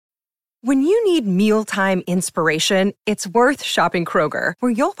When you need mealtime inspiration, it's worth shopping Kroger,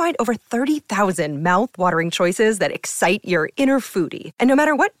 where you'll find over 30,000 mouth-watering choices that excite your inner foodie. And no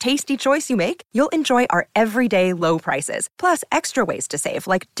matter what tasty choice you make, you'll enjoy our everyday low prices, plus extra ways to save,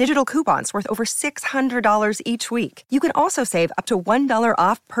 like digital coupons worth over $600 each week. You can also save up to $1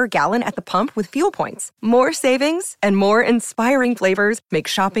 off per gallon at the pump with fuel points. More savings and more inspiring flavors make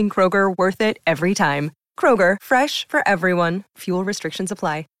shopping Kroger worth it every time. Kroger, fresh for everyone. Fuel restrictions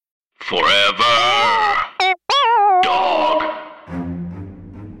apply. Forever Dog.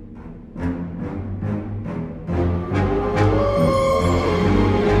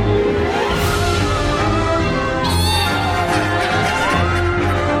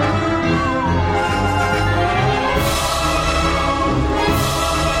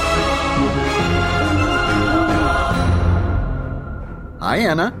 Hi,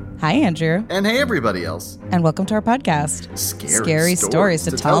 Anna. Hi, Andrew. And hey, everybody else. And welcome to our podcast, Scary Stories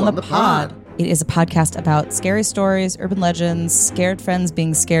to Tell on the Pod. It is a podcast about scary stories, urban legends, scared friends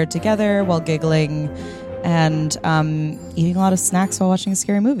being scared together while giggling, and eating a lot of snacks while watching a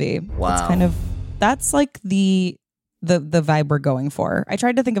scary movie. Wow. That's like the vibe we're going for. I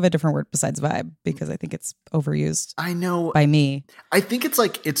tried to think of a different word besides vibe because I think it's overused. I know. By me. I think it's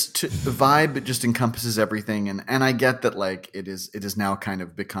like the vibe. It just encompasses everything, and I get that like it is now kind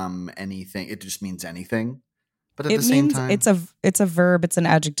of become anything. It just means anything. But at the same time, it's a verb. It's an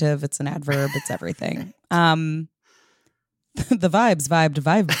adjective. It's an adverb. It's everything. The vibes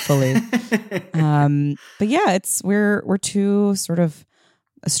vibed fully. But yeah, we're two sort of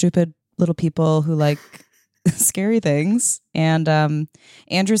stupid little people who like scary things. And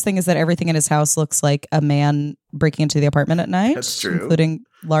Andrew's thing is that everything in his house looks like a man breaking into the apartment at night. That's true. Including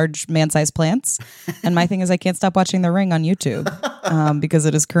large man-sized plants. And my thing is I can't stop watching The Ring on YouTube because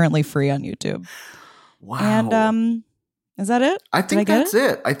it is currently free on YouTube. Wow. And is that it? I think that's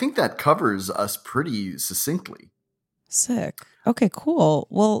it. I think that covers us pretty succinctly. Sick. Okay, cool.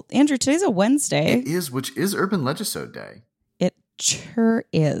 Well, Andrew, today's a Wednesday. It is, which is Urban Legisode Day. It sure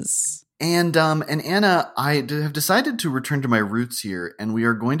is. And Anna, I have decided to return to my roots here, and we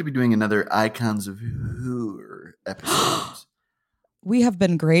are going to be doing another Icons of Horror episode. We have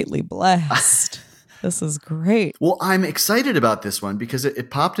been greatly blessed. This is great. Well, I'm excited about this one because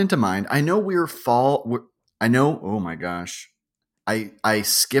it popped into mind. I know oh my gosh. I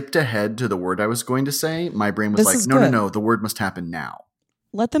skipped ahead to the word I was going to say. My brain was like, no, the word must happen now.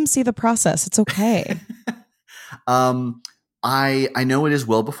 Let them see the process. It's okay. I know it is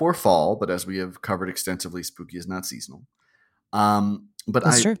well before fall, but as we have covered extensively, spooky is not seasonal. But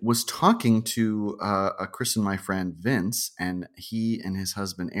That's I true. was talking to Chris and my friend Vince, and he and his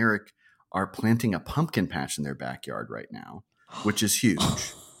husband Eric are planting a pumpkin patch in their backyard right now, which is huge.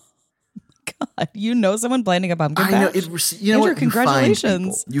 God, you know someone planting a pumpkin patch? I know. You know Andrew, what?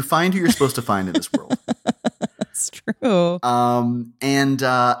 congratulations. You find who you're supposed to find in this world. That's true. And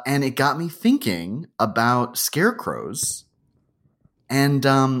it got me thinking about scarecrows. And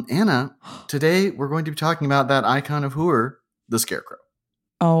Anna, today we're going to be talking about that icon of horror, the scarecrow.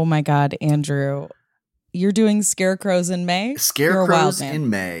 Oh my God, Andrew. You're doing scarecrows in May? Scarecrows in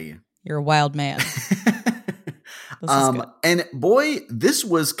May. You're a wild man. This is good. And boy, this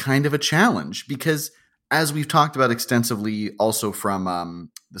was kind of a challenge because as we've talked about extensively also from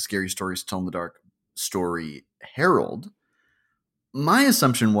the Scary Stories to Tell in the Dark story Herald, my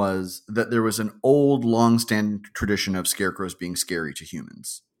assumption was that there was an old, long-standing tradition of scarecrows being scary to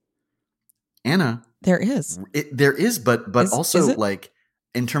humans. Anna. There is. There is, but also like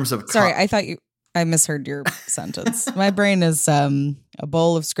in terms of... Sorry, I misheard your sentence. My brain is a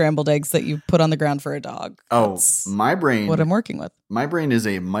bowl of scrambled eggs that you put on the ground for a dog. That's my brain... what I'm working with. My brain is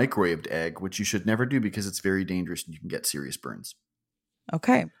a microwaved egg, which you should never do because it's very dangerous and you can get serious burns.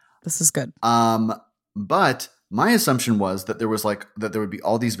 Okay, this is good. But my assumption was that there would be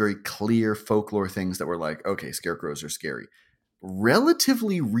all these very clear folklore things that were like, okay, scarecrows are scary.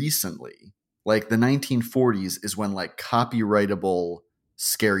 Relatively recently, like the 1940s is when like copyrightable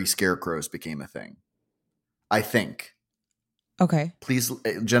scary scarecrows became a thing. I think. Okay. Please,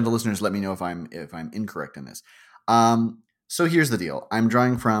 gentle listeners, let me know if I'm incorrect in this. So here's the deal. I'm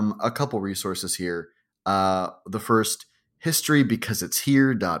drawing from a couple resources here. The first,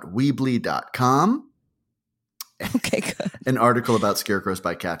 historybecauseit'shere.weebly.com. Okay, good. An article about scarecrows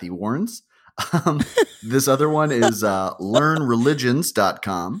by Kathy Warrens. This other one is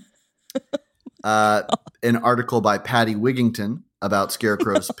learnreligions.com. An article by Patty Wigington about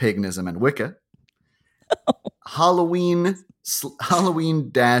scarecrows, paganism, and Wicca.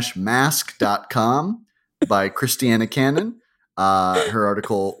 Halloween-mask.com by Christiana Cannon. Her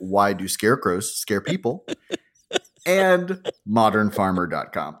article, Why Do Scarecrows Scare People? And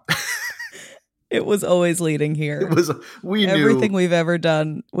modernfarmer.com. It was always leading here. It was, we knew everything we've ever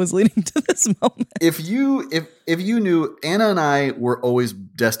done was leading to this moment. If you knew, Anna and I were always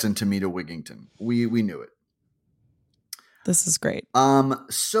destined to meet a Wigington. We knew it. This is great.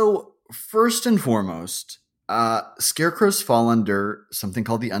 So first and foremost, scarecrows fall under something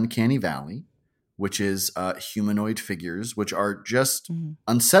called the uncanny valley, which is humanoid figures, which are just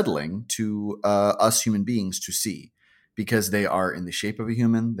unsettling to us human beings to see. Because they are in the shape of a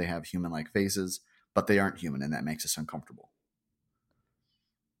human, they have human-like faces, but they aren't human, and that makes us uncomfortable.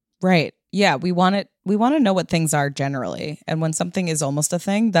 Right. Yeah, we want to know what things are generally, and when something is almost a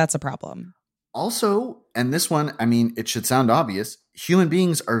thing, that's a problem. Also, and this one, I mean, it should sound obvious, human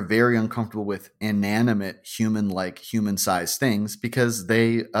beings are very uncomfortable with inanimate human-like, human-sized things because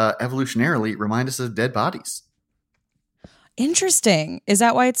they evolutionarily remind us of dead bodies. Interesting. Is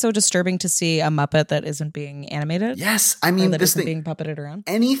that why it's so disturbing to see a Muppet that isn't being animated? Yes. I mean, that this isn't thing, being puppeted around?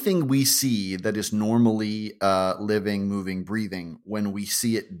 anything we see that is normally living, moving, breathing, when we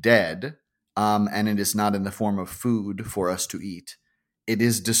see it dead, and it is not in the form of food for us to eat, it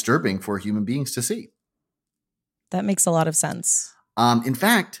is disturbing for human beings to see. That makes a lot of sense. In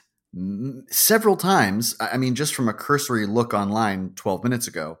fact, several times, I mean, just from a cursory look online 12 minutes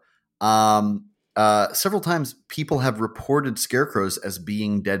ago, several times people have reported scarecrows as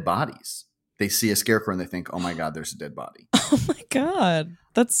being dead bodies. They see a scarecrow and they think, oh my God, there's a dead body. Oh my God.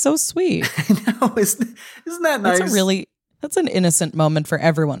 That's so sweet. I know. Isn't that nice? That's an innocent moment for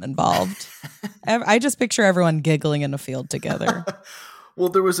everyone involved. I just picture everyone giggling in a field together. Well,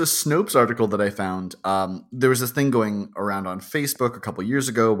 there was a Snopes article that I found. There was this thing going around on Facebook a couple years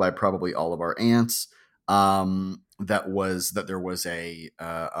ago by probably all of our aunts. That there was a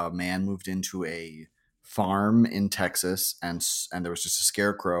man moved into a farm in Texas, and there was just a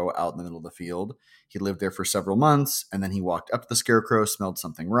scarecrow out in the middle of the field. He lived there for several months, and then he walked up to the scarecrow, smelled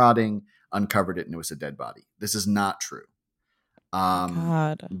something rotting, uncovered it, and it was a dead body. This is not true.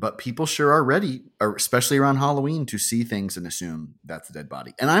 God. But people sure are ready, especially around Halloween, to see things and assume that's a dead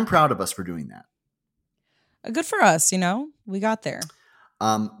body. And I'm proud of us for doing that. Good for us, we got there.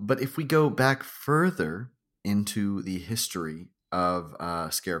 But if we go back further into the history of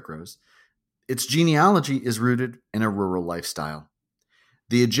scarecrows, its genealogy is rooted in a rural lifestyle.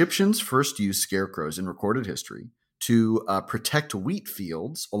 The Egyptians first used scarecrows in recorded history to protect wheat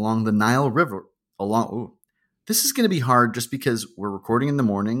fields along the Nile River. This is going to be hard just because we're recording in the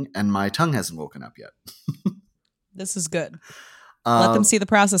morning and my tongue hasn't woken up yet. This is good. Let them see the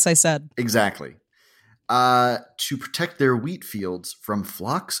process, I said. Exactly. To protect their wheat fields from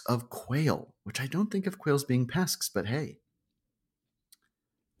flocks of quail, which I don't think of quails being pests, but hey.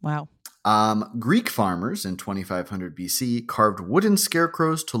 Wow. Greek farmers in 2500 BC carved wooden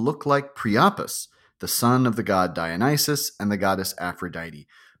scarecrows to look like Priapus, the son of the god Dionysus and the goddess Aphrodite,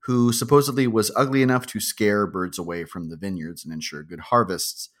 who supposedly was ugly enough to scare birds away from the vineyards and ensure good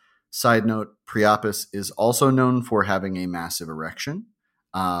harvests. Side note, Priapus is also known for having a massive erection.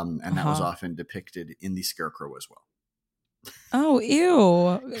 And that was often depicted in the scarecrow as well. Oh,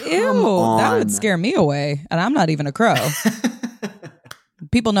 ew. Ew. That would scare me away. And I'm not even a crow.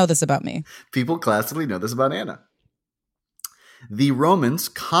 People know this about me. People classically know this about Anna. The Romans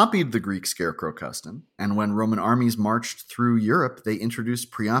copied the Greek scarecrow custom, and when Roman armies marched through Europe, they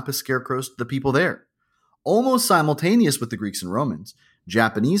introduced Priapus scarecrows to the people there. Almost simultaneous with the Greeks and Romans,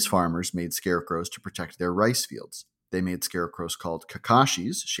 Japanese farmers made scarecrows to protect their rice fields. They made scarecrows called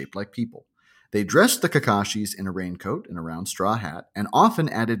kakashis, shaped like people. They dressed the kakashis in a raincoat and a round straw hat, and often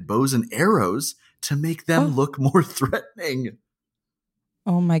added bows and arrows to make them look more threatening.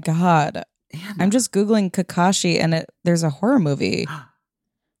 Oh my God. Anna. I'm just Googling Kakashi, and there's a horror movie.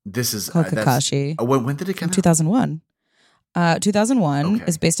 This is called Kakashi. When did it come out? 2001. 2001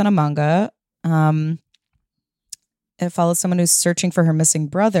 is based on a manga. It follows someone who's searching for her missing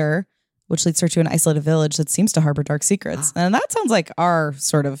brother, which leads her to an isolated village that seems to harbor dark secrets. And that sounds like our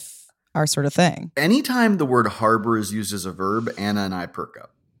sort of thing. Anytime the word harbor is used as a verb, Anna and I perk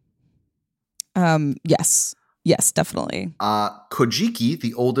up. Yes, definitely. Kojiki,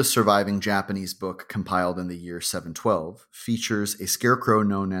 the oldest surviving Japanese book compiled in the year 712, features a scarecrow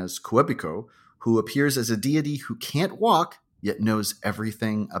known as Kuebiko, who appears as a deity who can't walk, yet knows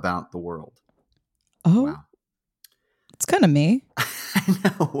everything about the world. Oh, wow. It's kind of me. I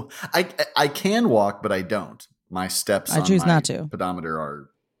know. I can walk, but I don't. My steps I choose on my not to. pedometer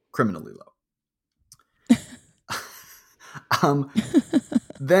are criminally low.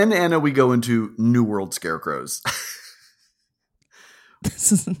 Then, Anna, we go into New World scarecrows.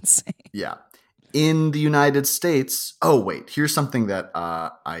 This is insane. Yeah. In the United States, here's something that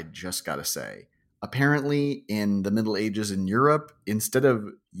I just got to say. Apparently, in the Middle Ages in Europe, instead of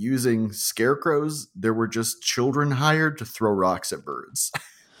using scarecrows, there were just children hired to throw rocks at birds.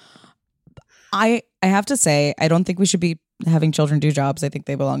 I have to say, I don't think we should be having children do jobs. I think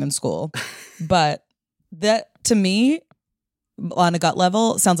they belong in school. But that, to me, on a gut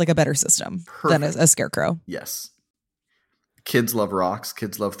level, sounds like a better system than a scarecrow. Yes. Kids love rocks.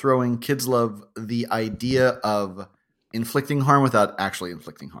 Kids love throwing. Kids love the idea of inflicting harm without actually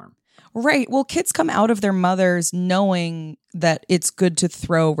inflicting harm. Right. Well, kids come out of their mothers knowing that it's good to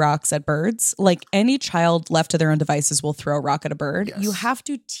throw rocks at birds. Like any child left to their own devices will throw a rock at a bird. Yes. You have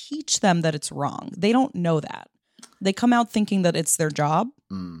to teach them that it's wrong. They don't know that. They come out thinking that it's their job.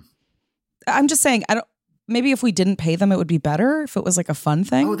 I'm just saying, maybe if we didn't pay them, it would be better if it was like a fun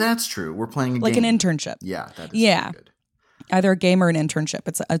thing. Oh, that's true. We're playing a like game. an internship. Yeah, that is really good. Either a game or an internship.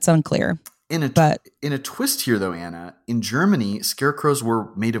 It's unclear. In a twist here, though, Anna, in Germany, scarecrows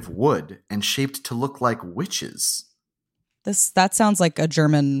were made of wood and shaped to look like witches. That sounds like a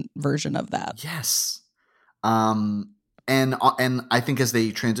German version of that. Yes. And I think as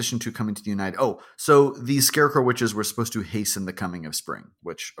they transitioned to coming to the United... so these scarecrow witches were supposed to hasten the coming of spring,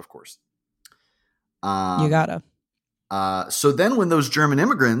 which, of course. You gotta. So then when those German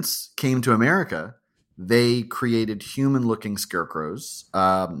immigrants came to America, they created human-looking scarecrows,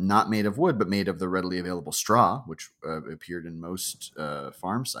 not made of wood, but made of the readily available straw, which appeared in most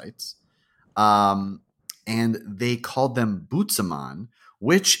farm sites. And they called them Butzemann,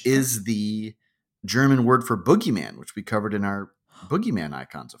 which is the German word for boogeyman, which we covered in our Boogeyman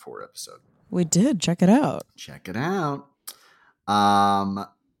Icons of Horror episode. We did. Check it out. Check it out.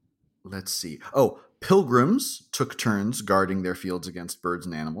 Let's see. Pilgrims took turns guarding their fields against birds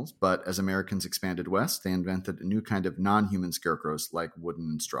and animals, but as Americans expanded west, they invented a new kind of non-human scarecrows like wooden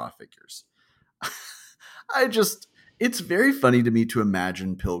and straw figures. It's very funny to me to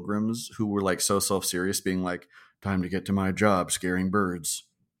imagine pilgrims who were like so self-serious being like, time to get to my job scaring birds.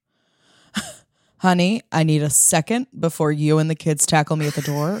 Honey, I need a second before you and the kids tackle me at the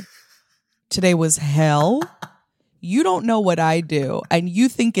door. Today was hell. You don't know what I do, and you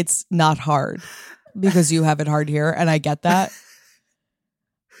think it's not hard because you have it hard here, and I get that.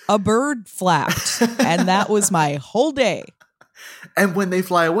 A bird flapped, and that was my whole day. And when they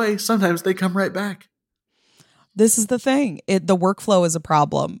fly away, sometimes they come right back. This is the thing. The workflow is a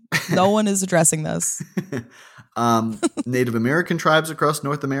problem. No one is addressing this. Native American tribes across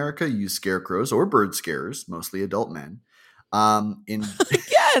North America use scarecrows or bird scarers, mostly adult men.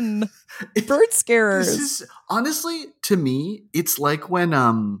 Again, bird scarers. Honestly, to me, it's like when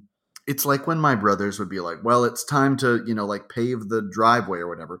my brothers would be like, well, it's time to, like pave the driveway or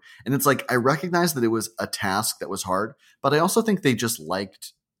whatever. And it's like, I recognize that it was a task that was hard, but I also think they just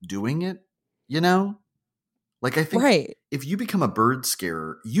liked doing it, Like I think if you become a bird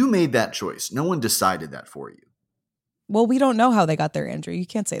scarer, you made that choice. No one decided that for you. Well, we don't know how they got there, Andrew. You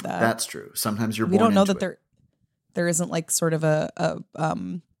can't say that. That's true. Sometimes you're born We don't know into that there isn't like sort of a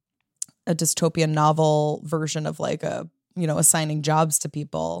dystopian novel version of like assigning jobs to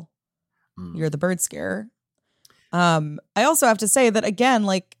people. You're the bird scarer. I also have to say that again,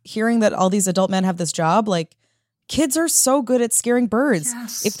 like hearing that all these adult men have this job, like kids are so good at scaring birds.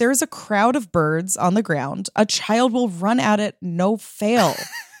 Yes. If there's a crowd of birds on the ground, a child will run at it, no fail.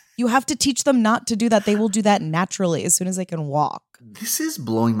 You have to teach them not to do that. They will do that naturally as soon as they can walk. This is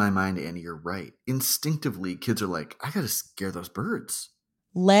blowing my mind, Annie. You're right. Instinctively, kids are like, I got to scare those birds.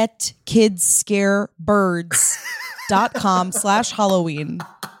 Let kids scare birds.com/Halloween.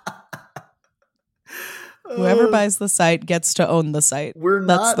 Whoever buys the site gets to own the site.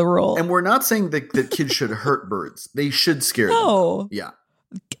 That's the rule. And we're not saying that kids should hurt birds. They should scare them. No. Yeah.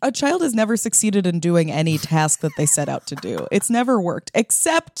 A child has never succeeded in doing any task that they set out to do. It's never worked,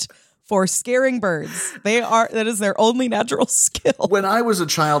 except for scaring birds. That is their only natural skill. When I was a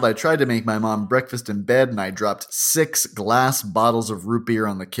child, I tried to make my mom breakfast in bed, and I dropped 6 glass bottles of root beer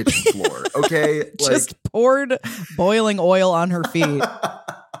on the kitchen floor. Okay? Just poured boiling oil on her feet.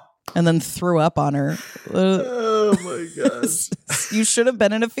 And then threw up on her. Oh my gosh. You should have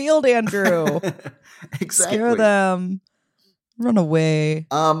been in a field, Andrew. Exactly. Scare them. Run away.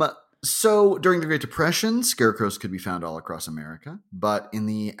 So during the Great Depression, scarecrows could be found all across America. But in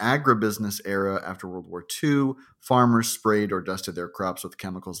the agribusiness era after World War II, farmers sprayed or dusted their crops with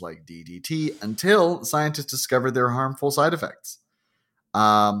chemicals like DDT until scientists discovered their harmful side effects.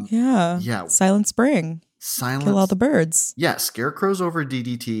 Yeah. Silent spraying. Kill all the birds. Yeah, scarecrows over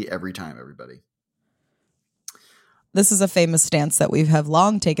DDT every time, everybody. This is a famous stance that we have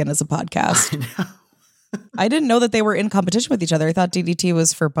long taken as a podcast. I know. I didn't know that they were in competition with each other. I thought DDT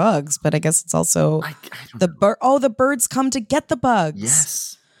was for bugs, but I guess it's also I don't know. the birds come to get the bugs.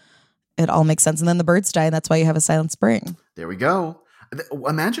 Yes. it all makes sense. And then the birds die, and that's why you have a silent spring. There we go.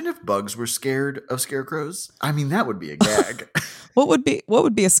 Imagine if bugs were scared of scarecrows. I mean, that would be a gag. What would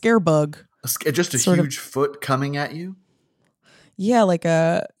be a scare bug? Just a Sort of- huge foot coming at you? Yeah, like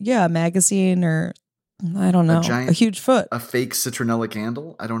a magazine, or I don't know, a huge foot. A fake citronella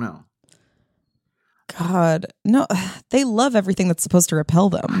candle? I don't know. God, no, they love everything that's supposed to repel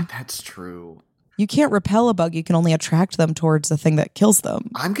them. That's true. You can't repel a bug. You can only attract them towards the thing that kills them.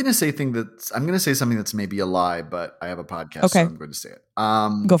 I'm gonna say something that's maybe a lie, but I have a podcast, Okay. so I'm going to say it.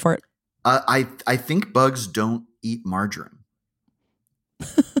 Go for it. I think bugs don't eat margarine.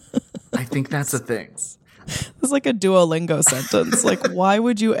 I think that's a thing. It's like a Duolingo sentence. Like, why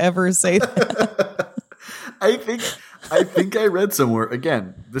would you ever say that? I think I read somewhere.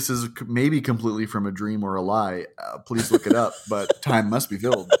 Again, this is maybe completely from a dream or a lie. Please look it up. But time must be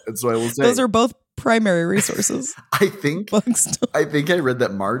filled, and so I will say Those are both primary resources. I think Bugs don't. I think I read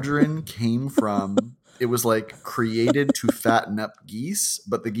that margarine came from. It was like created to fatten up geese,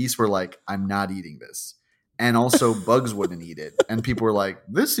 but the geese were like, "I'm not eating this," and also bugs wouldn't eat it, and people were like,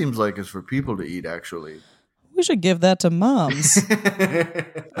 "This seems like it's for people to eat." Actually, We should give that to moms.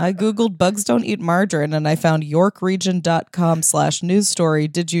 I Googled bugs don't eat margarine, and I found yorkregion.com/news story.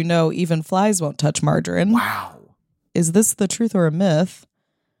 Did you know even flies won't touch margarine? wow. Is this the truth or a myth?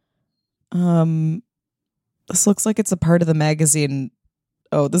 This looks like it's a part of the magazine.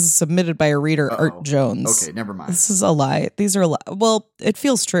 Oh, this is submitted by a reader, Art Jones. Okay, never mind. This is a lie. These are well, it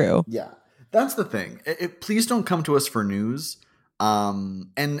feels true. Yeah, that's the thing. Please don't come to us for news. And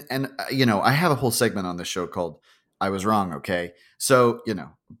I have a whole segment on this show called "I Was Wrong." Okay, so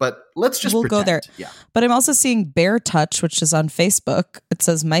but let's just We'll go pretend. there. Yeah. But I'm also seeing Bear Touch, which is on Facebook. It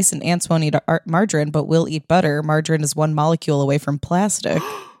says mice and ants won't eat margarine, but will eat butter. Margarine is one molecule away from plastic.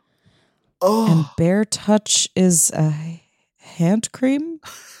 And Bear Touch is a hand cream?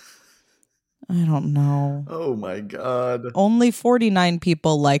 I don't know. Oh my God. Only 49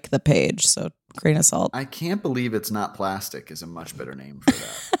 people like the page, so grain of salt. I can't believe it's not plastic is a much better name for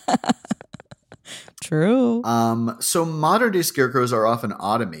that. True. So modern day scarecrows are often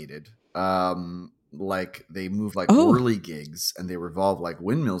automated. Like they move like Oh. whirligigs and they revolve like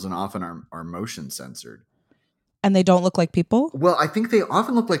windmills and often are motion censored. And they don't look like people? Well, I think they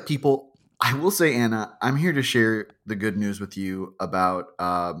often look like people. I will say, Anna, I'm here to share the good news with you about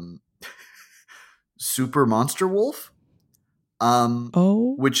Super Monster Wolf.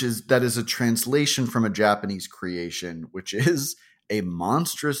 Which is a translation from a Japanese creation, which is a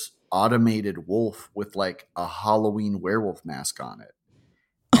monstrous automated wolf with like a Halloween werewolf mask on it.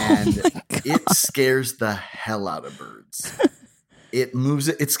 And it scares the hell out of birds. It moves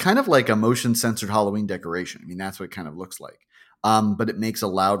it. It's kind of like a motion censored Halloween decoration. I mean, that's what it kind of looks like. But it makes a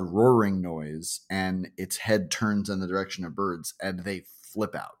loud roaring noise and its head turns in the direction of birds and they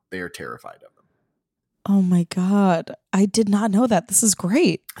flip out. They are terrified of them. Oh my God. I did not know that. This is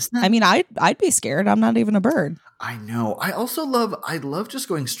great. I mean, I'd be scared. I'm not even a bird. I know. I love just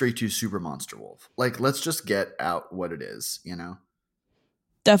going straight to Super Monster Wolf. Like, let's just get out what it is,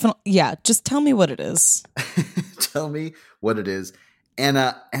 Definitely. Yeah. Just tell me what it is. Tell me what it is. And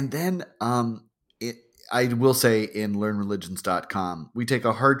then I will say in learnreligions.com, we take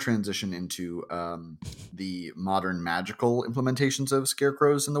a hard transition into the modern magical implementations of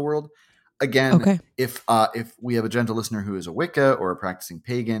scarecrows in the world. Again, Okay. if we have a gentle listener who is a Wicca or a practicing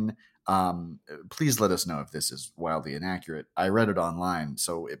pagan, please let us know if this is wildly inaccurate. I read it online,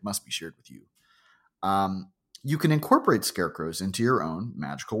 so it must be shared with you. You can incorporate scarecrows into your own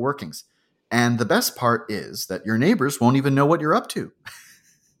magical workings. And the best part is that your neighbors won't even know what you're up to.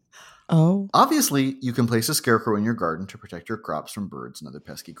 Oh. Obviously, you can place a scarecrow in your garden to protect your crops from birds and other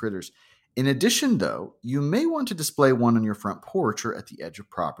pesky critters. In addition, though, you may want to display one on your front porch or at the edge of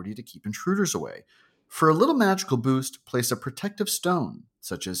property to keep intruders away. For a little magical boost, place a protective stone,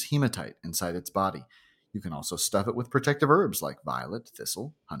 such as hematite, inside its body. You can also stuff it with protective herbs like violet,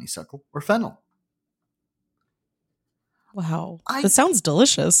 thistle, honeysuckle, or fennel. Wow. That sounds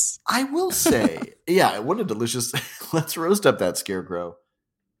delicious. I will say, yeah, what a delicious... Let's roast up that scarecrow.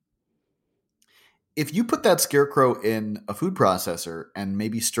 If you put that scarecrow in a food processor and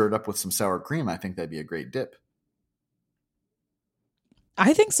maybe stir it up with some sour cream, I think that'd be a great dip.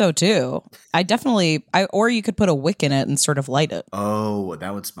 I think so too. Or you could put a wick in it and sort of light it. Oh,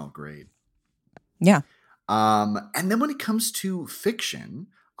 that would smell great. Yeah. And then when it comes to fiction,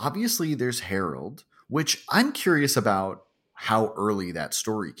 obviously there's Harold, which I'm curious about how early that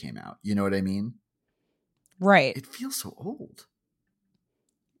story came out. You know what I mean? Right. It feels so old.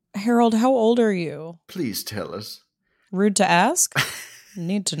 Harold, how old are you? Please tell us. Rude to ask?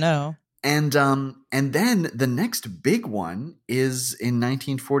 Need to know. And then the next big one is in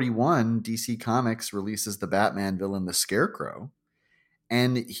 1941, DC Comics releases the Batman villain, the Scarecrow.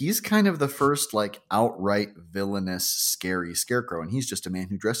 And he's kind of the first like outright villainous, scary scarecrow. And he's just a man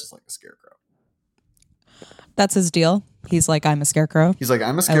who dresses like a scarecrow. That's his deal. He's like, I'm a scarecrow. He's like,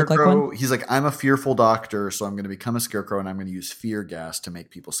 I'm a scarecrow. He's like, I'm a fearful doctor, so I'm going to become a scarecrow and I'm going to use fear gas to make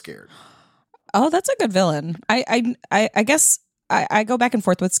people scared. Oh, that's a good villain. I guess I go back and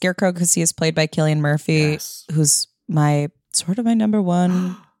forth with Scarecrow because he is played by Cillian Murphy, Yes. who's my number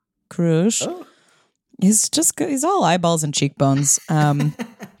one crush. Oh. He's just good. He's all eyeballs and cheekbones,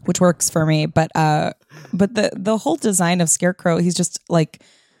 which works for me. But the whole design of Scarecrow, he's just like,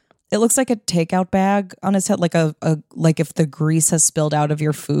 it looks like a takeout bag on his head, like like if the grease has spilled out of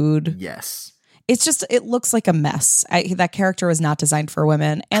your food. Yes. It's just, it looks like a mess. That character was not designed for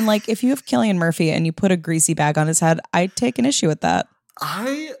women. And like, if you have Cillian Murphy and you put a greasy bag on his head, I'd take an issue with that.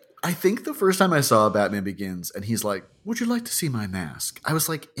 I think the first time I saw Batman Begins and he's like, would you like to see my mask? I was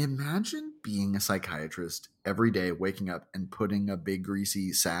like, imagine being a psychiatrist every day, waking up and putting a big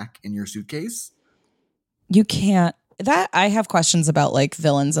greasy sack in your suitcase. You can't. That I have questions about like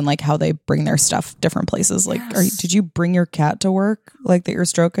villains and like how they bring their stuff different places. Like, Yes. did you bring your cat to work like that you're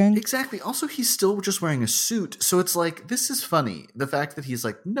stroking? Exactly. Also, he's still just wearing a suit. So it's like, this is funny. The fact that he's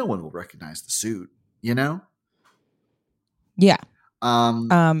like, no one will recognize the suit, you know? Yeah.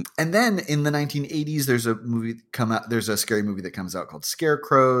 And then in the 1980s, there's a movie there's a scary movie that comes out called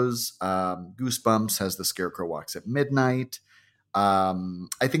Scarecrows. Goosebumps has The Scarecrow Walks at Midnight.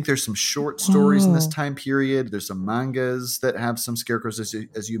 I think there's some short stories in this time period. There's some mangas that have some scarecrows,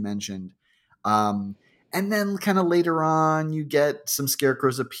 as you mentioned. And then kind of later on, you get some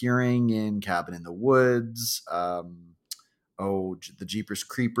scarecrows appearing in Cabin in the Woods. The Jeepers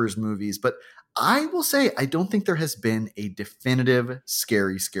Creepers movies. But I will say, I don't think there has been a definitive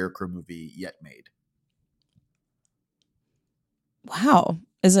scary scarecrow movie yet made. Wow.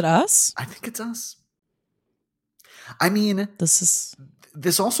 Is it us? I think it's us. I mean,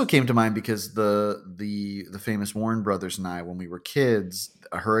 this also came to mind because the famous Warren brothers and I, when we were kids,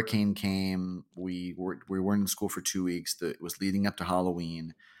 a hurricane came. We weren't in school for 2 weeks. It was leading up to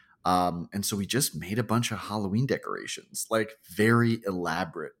Halloween, and so we just made a bunch of Halloween decorations, like very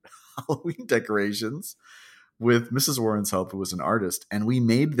elaborate Halloween decorations, with Mrs. Warren's help, who was an artist, and we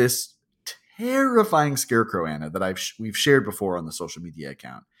made this terrifying scarecrow, Anna, that we've shared before on the social media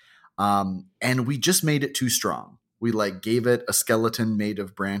account, and we just made it too strong. We like gave it a skeleton made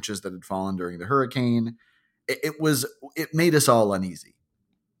of branches that had fallen during the hurricane. It made us all uneasy.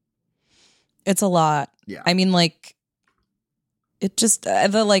 It's a lot. Yeah. I mean, like, it just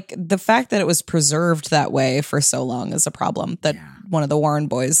the fact that it was preserved that way for so long is a problem that one of the Warren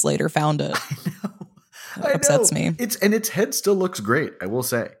boys later found it. I upsets me. Its head still looks great, I will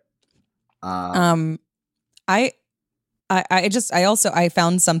say. I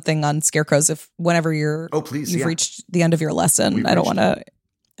found something on scarecrows. If whenever you've reached the end of your lesson, I don't want to.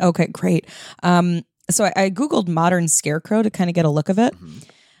 Okay, great. So I Googled modern scarecrow to kind of get a look of it.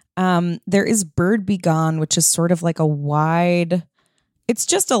 Mm-hmm. There is Bird Be Gone, which is sort of like a wide. It's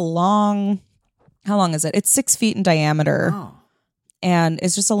just a long. How long is it? It's 6 feet in diameter, and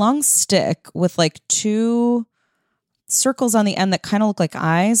it's just a long stick with like 2 circles on the end that kind of look like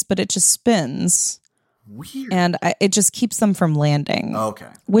eyes, but it just spins. Weird. And it just keeps them from landing. Okay.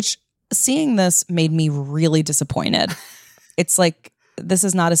 Which, seeing this made me really disappointed. It's like, this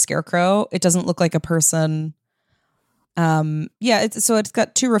is not a scarecrow. It doesn't look like a person. So it's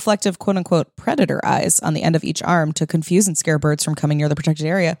got 2 reflective, quote unquote, predator eyes on the end of each arm to confuse and scare birds from coming near the protected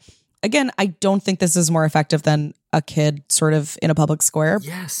area. Again, I don't think this is more effective than a kid sort of in a public square.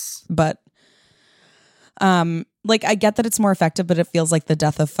 Yes. But I get that it's more effective, but it feels like the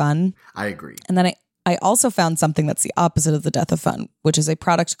death of fun. I agree. And then I also found something that's the opposite of the death of fun, which is a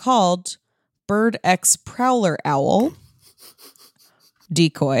product called Bird X Prowler Owl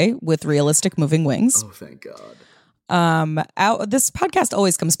Decoy with realistic moving wings. Oh, thank God. This podcast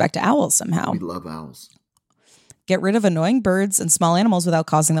always comes back to owls somehow. We love owls. Get rid of annoying birds and small animals without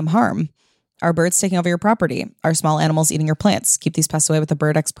causing them harm. Are birds taking over your property? Are small animals eating your plants? Keep these pests away with the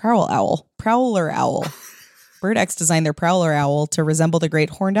Bird X Prowler Owl. Bird X designed their prowler owl to resemble the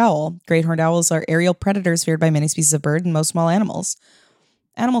great horned owl. Great horned owls are aerial predators feared by many species of bird and most small animals.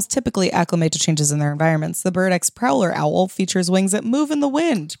 Animals typically acclimate to changes in their environments. The Bird X Prowler Owl features wings that move in the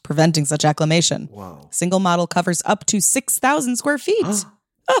wind, preventing such acclimation. Whoa. Single model covers up to 6,000 square feet.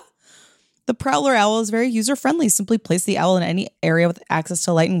 The Prowler Owl is very user-friendly. Simply place the owl in any area with access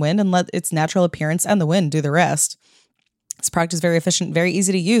to light and wind and let its natural appearance and the wind do the rest. This product is very efficient, very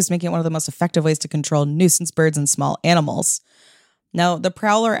easy to use, making it one of the most effective ways to control nuisance birds and small animals. Now, the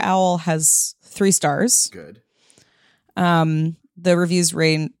Prowler Owl has 3 stars. Good. The reviews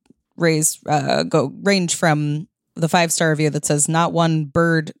range from the 5-star review that says not one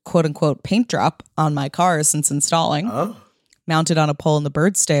bird, quote unquote, paint drop on my car since installing. Oh. Mounted on a pole and the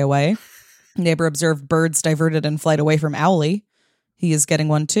birds stay away. Neighbor observed birds diverted in flight away from Owlie. He is getting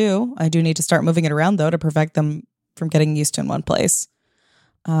one too. I do need to start moving it around though to prevent them from getting used to in one place.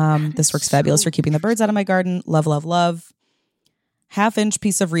 This works fabulous for keeping the birds out of my garden. Love, love, love. 1/2-inch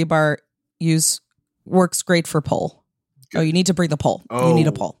piece of rebar works great for pole. Good. Oh, you need to bring the pole. Oh, you need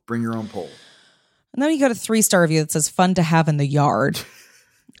a pole. Bring your own pole. And then you got a 3-star review that says fun to have in the yard.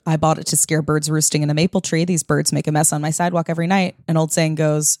 I bought it to scare birds roosting in a maple tree. These birds make a mess on my sidewalk every night. An old saying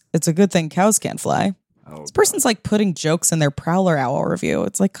goes, it's a good thing cows can't fly. Oh, this person's like putting jokes in their Prowler Owl review.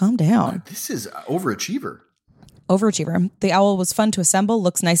 It's like, calm down. This is overachiever. Overachiever. The owl was fun to assemble,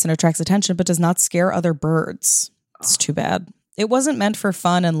 looks nice and attracts attention, but does not scare other birds. It's too bad. It wasn't meant for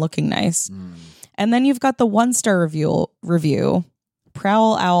fun and looking nice. And then you've got the 1-star review.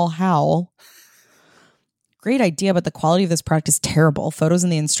 Prowl Owl Howl. Great idea, but the quality of this product is terrible. Photos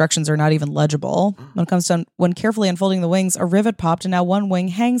and the instructions are not even legible. When carefully unfolding the wings, a rivet popped and now one wing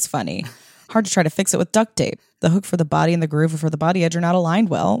hangs funny. Hard to try to fix it with duct tape. The hook for the body and the groove for the body edge are not aligned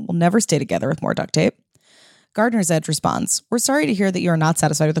well. We'll never stay together with more duct tape. Gardener's Edge responds, we're sorry to hear that you are not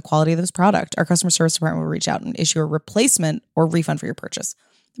satisfied with the quality of this product. Our customer service department will reach out and issue a replacement or refund for your purchase.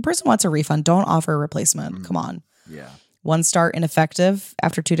 The person wants a refund. Don't offer a replacement. Come on. Yeah. 1-star ineffective.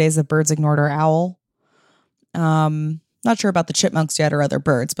 After 2 days, the birds ignored our owl. Not sure about the chipmunks yet or other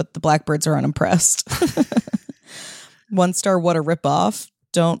birds, but the blackbirds are unimpressed. 1-star, what a ripoff.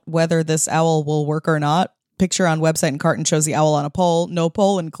 Don't whether this owl will work or not. Picture on website and carton shows the owl on a pole. No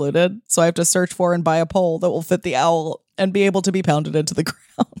pole included. So I have to search for and buy a pole that will fit the owl and be able to be pounded into the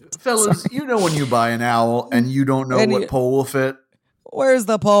ground. Fellas, you know when you buy an owl and you don't know what pole will fit. Where's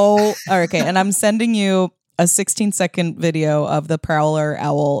the pole? Okay, and I'm sending you a 16-second video of the Prowler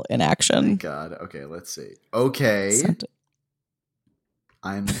Owl in action. Thank God. Okay, let's see. Okay.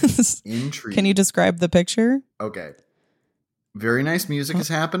 I'm intrigued. Can you describe the picture? Okay. Very nice music is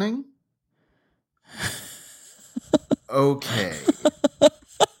happening. Okay.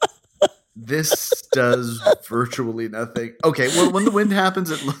 This does virtually nothing. Okay, well, when the wind happens,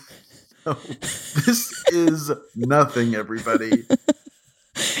 no, this is nothing, everybody.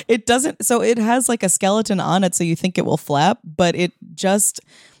 It doesn't. So it has like a skeleton on it, so you think it will flap, but it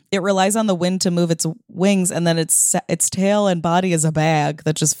relies on the wind to move its wings, and then its tail and body is a bag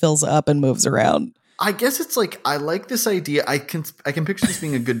that just fills up and moves around. I guess it's like, I like this idea. I can picture this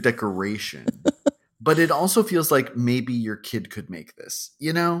being a good decoration, but it also feels like maybe your kid could make this,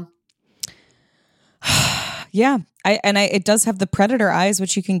 you know? Yeah. It does have the predator eyes,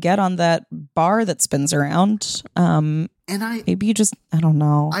 which you can get on that bar that spins around. Maybe you just, I don't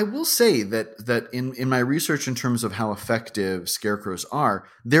know. I will say that in my research in terms of how effective scarecrows are,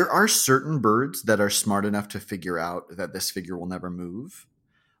 there are certain birds that are smart enough to figure out that this figure will never move.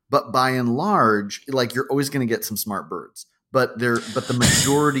 But by and large, like, you're always going to get some smart birds. But the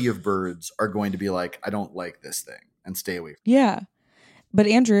majority of birds are going to be like, I don't like this thing, and stay away from it. Yeah. But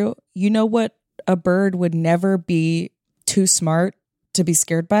Andrew, you know what a bird would never be too smart to be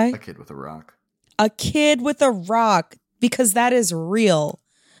scared by? A kid with a rock. A kid with a rock, because that is real.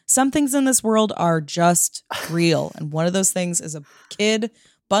 Some things in this world are just real. And one of those things is a kid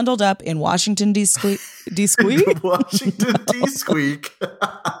bundled up in Washington, D-Squeak? Washington, D-Squeak.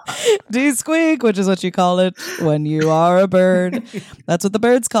 D-Squeak, which is what you call it when you are a bird. That's what the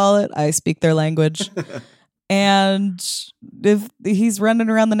birds call it. I speak their language. And if he's running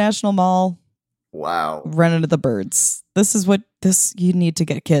around the National Mall, wow, running to the birds. You need to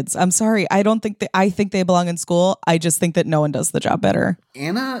get kids. I'm sorry. I think they belong in school. I just think that no one does the job better.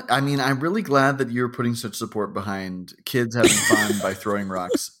 Anna, I mean, I'm really glad that you're putting such support behind kids having fun by throwing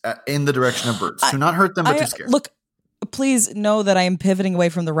rocks in the direction of birds. To not hurt them, but to scare. Look, please know that I am pivoting away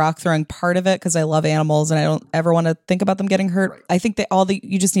from the rock throwing part of it because I love animals and I don't ever want to think about them getting hurt. Right. I think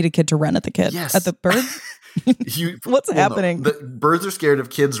you just need a kid to run at the kid. Yes. At the bird. What's happening? No. The birds are scared of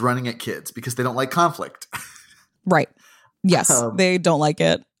kids running at kids because they don't like conflict. Right. Yes, they don't like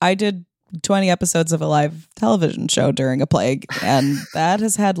it. I did 20 episodes of a live television show during a plague, and that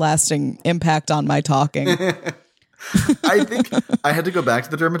has had lasting impact on my talking. I think I had to go back to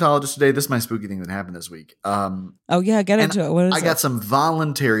the dermatologist today. This is my spooky thing that happened this week. Get into it. What is I got some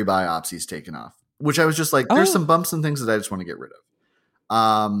voluntary biopsies taken off, which I was just like, there's some bumps and things that I just want to get rid of.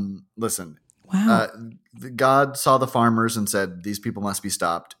 Listen. Wow. God saw the farmers and said, these people must be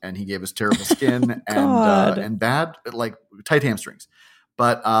stopped. And he gave us terrible skin and bad, like tight hamstrings.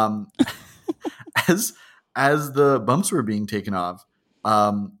 But as as the bumps were being taken off,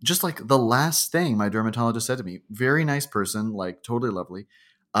 just like the last thing my dermatologist said to me, very nice person, like totally lovely.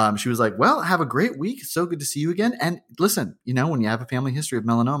 She was like, well, have a great week. So good to see you again. And listen, you know, when you have a family history of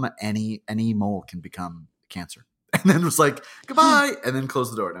melanoma, any mole can become cancer. And then was like, goodbye. And then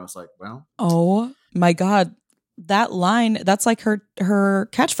closed the door. And I was like, well. Oh my God. That line, that's like her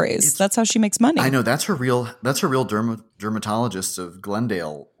catchphrase. That's how she makes money. I know. That's her real dermatologist of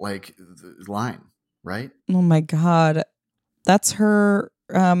Glendale, like line, right? Oh my God. That's her,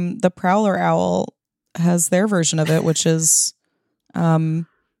 the Prowler Owl has their version of it, which is, are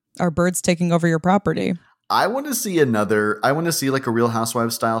birds taking over your property? I want to see like a Real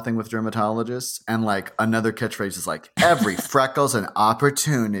Housewives style thing with dermatologists, and like another catchphrase is like, every freckle's an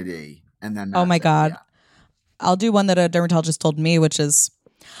opportunity. And then oh my God. Yeah. I'll do one that a dermatologist told me, which is,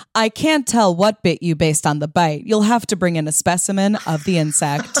 I can't tell what bit you based on the bite. You'll have to bring in a specimen of the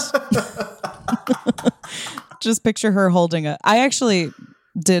insect. Just picture her holding I actually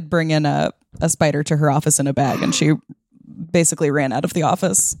did bring in a spider to her office in a bag, and she basically ran out of the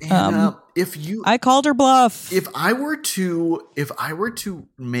office. And, I called her bluff. If I were to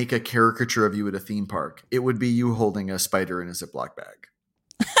make a caricature of you at a theme park, it would be you holding a spider in a Ziploc bag.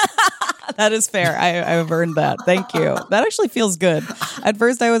 That is fair. I've earned that. Thank you. That actually feels good. At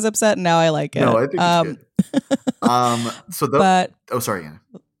first I was upset, and now I like it. No, I think it's good. Sorry, Anna.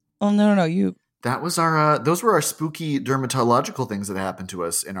 Oh, no. You. That was those were our spooky dermatological things that happened to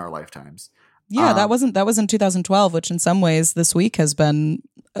us in our lifetimes. Yeah, that was in 2012, which in some ways this week has been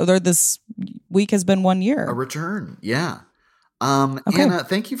 1 year. A return. Yeah. Okay. Anna,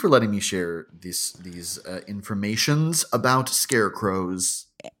 thank you for letting me share these informations about scarecrows.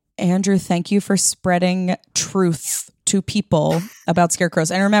 Andrew, thank you for spreading truth to people about scarecrows.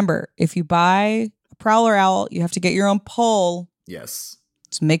 And remember, if you buy a Prowler Owl, you have to get your own pole. Yes.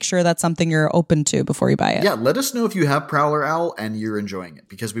 So make sure that's something you're open to before you buy it. Yeah, let us know if you have Prowler Owl and you're enjoying it,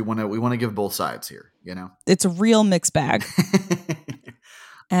 because we want to give both sides here, you know? It's a real mixed bag.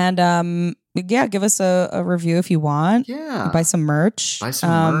 And give us a review if you want. Yeah. Buy some merch. Buy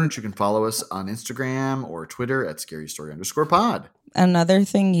some merch. You can follow us on Instagram or Twitter at scarystory_pod. Another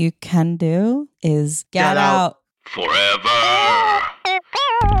thing you can do is get out. Forever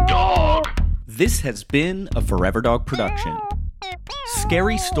Dog. This has been a Forever Dog production.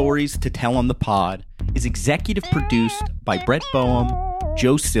 Scary Stories to Tell on the Pod is executive produced by Brett Boehm,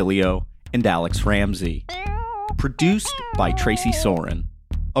 Joe Cilio, and Alex Ramsey. Produced by Tracy Soren.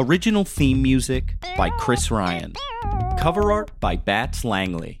 Original theme music by Chris Ryan. Cover art by Bats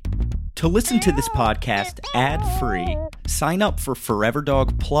Langley. To listen to this podcast ad-free, sign up for Forever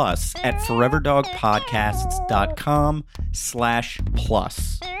Dog Plus at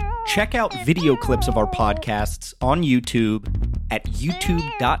foreverdogpodcasts.com/plus. Check out video clips of our podcasts on YouTube at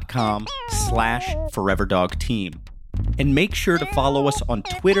youtube.com/foreverdogteam. And make sure to follow us on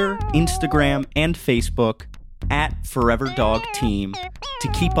Twitter, Instagram, and Facebook at Forever Dog Team to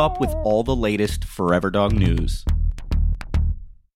keep up with all the latest Forever Dog news.